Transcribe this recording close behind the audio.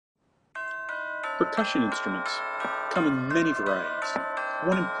Percussion instruments come in many varieties.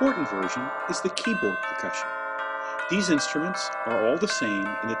 One important version is the keyboard percussion. These instruments are all the same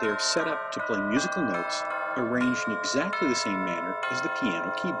in that they are set up to play musical notes arranged in exactly the same manner as the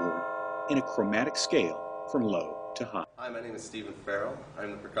piano keyboard, in a chromatic scale from low to high. Hi, my name is Farrell.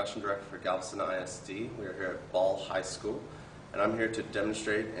 I'm the percussion director for Galveston ISD. We are here at Ball High School, and I'm here to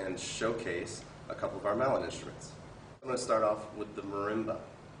demonstrate and showcase a couple of our mallet instruments. I'm going to start off with the marimba.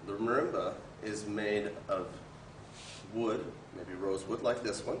 The marimba is made of wood, maybe rosewood like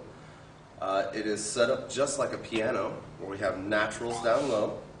this one. It is set up just like a piano, where we have naturals down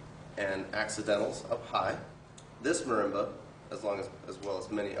low and accidentals up high. This marimba, as well as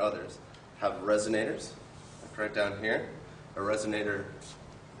many others, have resonators. Like right down here, a resonator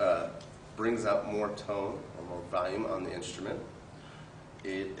brings out more tone or more volume on the instrument.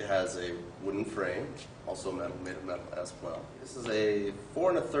 It has a wooden frame, also metal, made of metal as well. This is a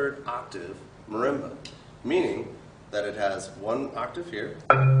 4 1/3 octave marimba, meaning that it has one octave here,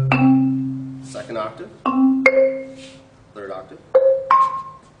 second octave, third octave,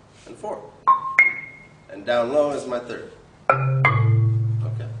 and fourth. And down low is my third.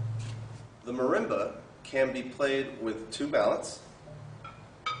 Okay. The marimba can be played with two mallets,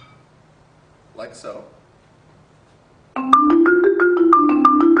 like so.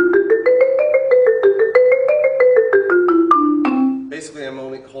 Basically, I'm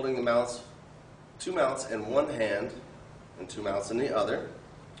only holding the mallets, two mallets in one hand and two mallets in the other.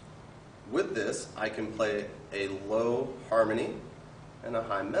 With this, I can play a low harmony and a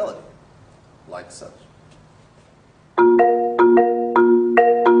high melody, like such.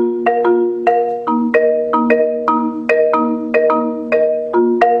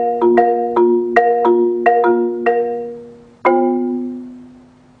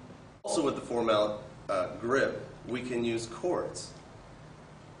 Also with the 4 mallet grip, we can use chords.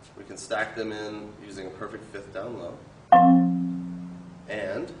 We can stack them in using a perfect fifth down low,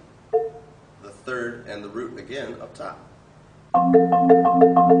 and the third and the root again up top.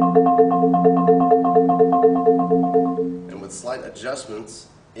 And with slight adjustments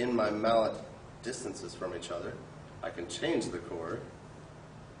in my mallet distances from each other, I can change the chord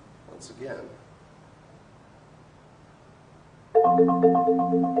once again.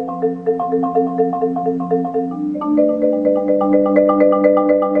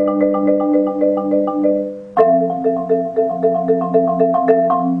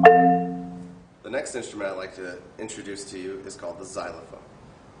 The next instrument I'd like to introduce to you is called the xylophone.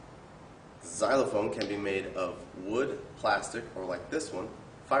 The xylophone can be made of wood, plastic, or like this one,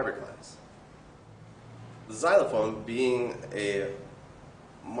 fiberglass. The xylophone, being a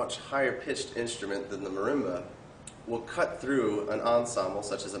much higher pitched instrument than the marimba, will cut through an ensemble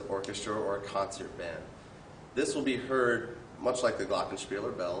such as an orchestra or a concert band. This will be heard, much like the glockenspiel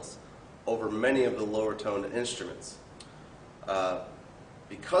or bells, over many of the lower toned instruments.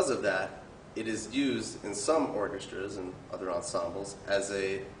 Because of that, it is used in some orchestras and other ensembles as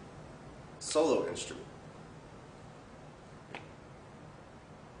a solo instrument.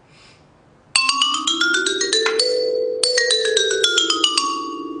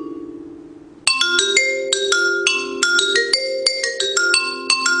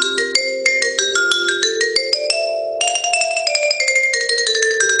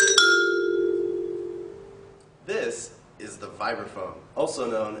 This is the vibraphone, also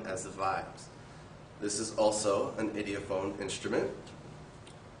known as the vibes. This is also an idiophone instrument.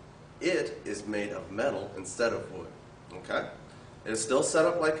 It is made of metal instead of wood. Okay? It is still set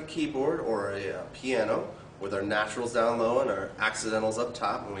up like a keyboard or a piano, with our naturals down low and our accidentals up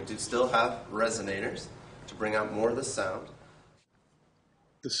top, and we do still have resonators to bring out more of the sound.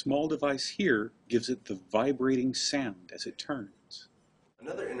 The small device here gives it the vibrating sound as it turns.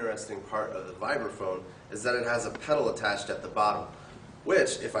 Another interesting part of the vibraphone is that it has a pedal attached at the bottom,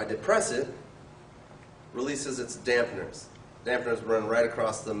 which, if I depress it, releases its dampeners. Dampeners run right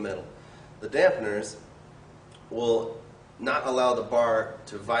across the middle. The dampeners will not allow the bar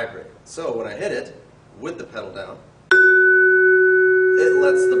to vibrate. So when I hit it with the pedal down, it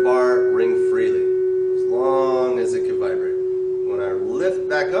lets the bar ring freely, as long as it can vibrate. When I lift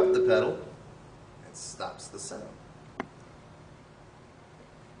back up the pedal, it stops the sound.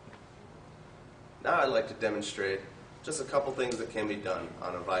 Now I'd like to demonstrate just a couple things that can be done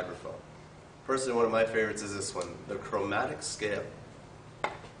on a vibraphone. Personally, one of my favorites is this one, the chromatic scale.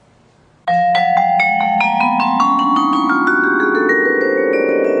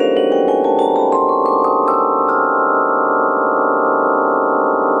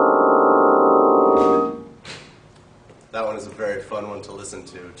 That one is a very fun one to listen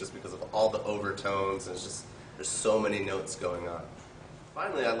to, just because of all the overtones, and there's so many notes going on.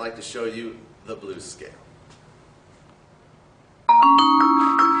 Finally, I'd like to show you the blues scale.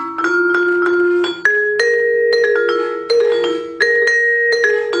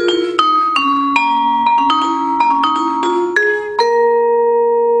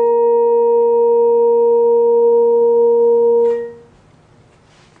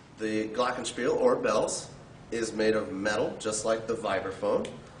 The glockenspiel, or bells, is made of metal, just like the vibraphone.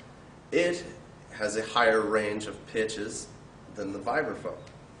 It has a higher range of pitches than the vibraphone.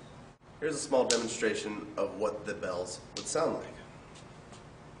 Here's a small demonstration of what the bells would sound like.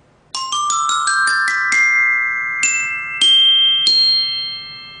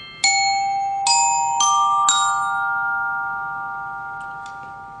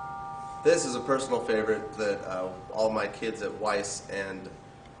 This is a personal favorite that all my kids at Weiss and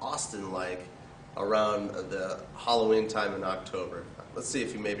Austin like around the Halloween time in October. Let's see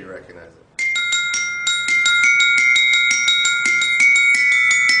if you maybe recognize it.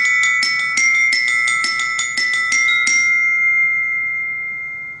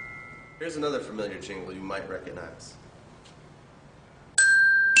 Here's another familiar jingle you might recognize.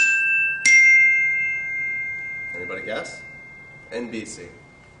 Anybody guess? NBC.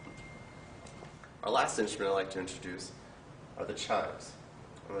 Our last instrument I'd like to introduce are the chimes.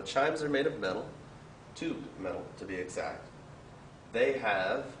 And the chimes are made of metal, tube metal to be exact. They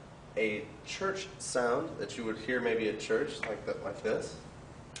have a church sound that you would hear maybe at church, like this.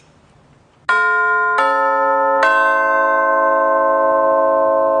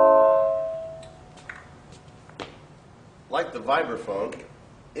 Like the vibraphone,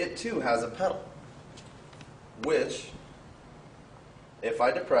 it too has a pedal, which, if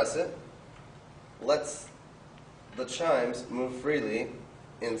I depress it, lets the chimes move freely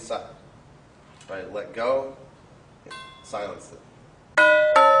inside. If I let go, it silences it.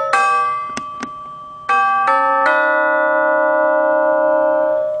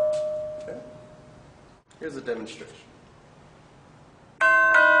 Okay. Here's a demonstration.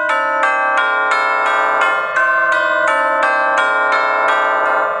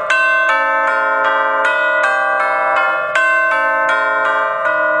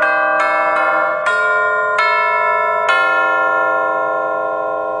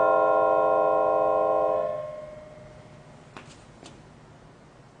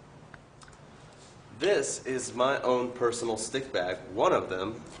 This is my own personal stick bag, one of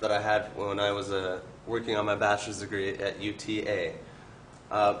them that I had when I was working on my bachelor's degree at UTA.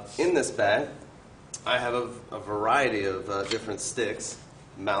 In this bag, I have a variety of different sticks,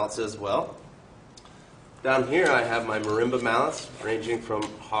 mallets as well. Down here I have my marimba mallets, ranging from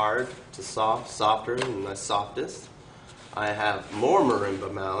hard to soft, softer than my softest. I have more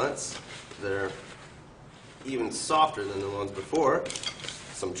marimba mallets that are even softer than the ones before.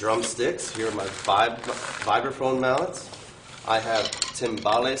 Some drumsticks. Here are my vibraphone mallets. I have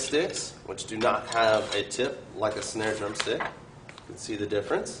timbale sticks, which do not have a tip like a snare drumstick. You can see the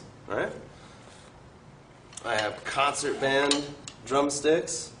difference, right? I have concert band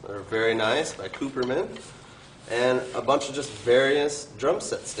drumsticks that are very nice by Cooperman, and a bunch of just various drum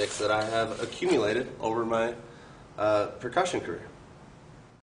set sticks that I have accumulated over my percussion career.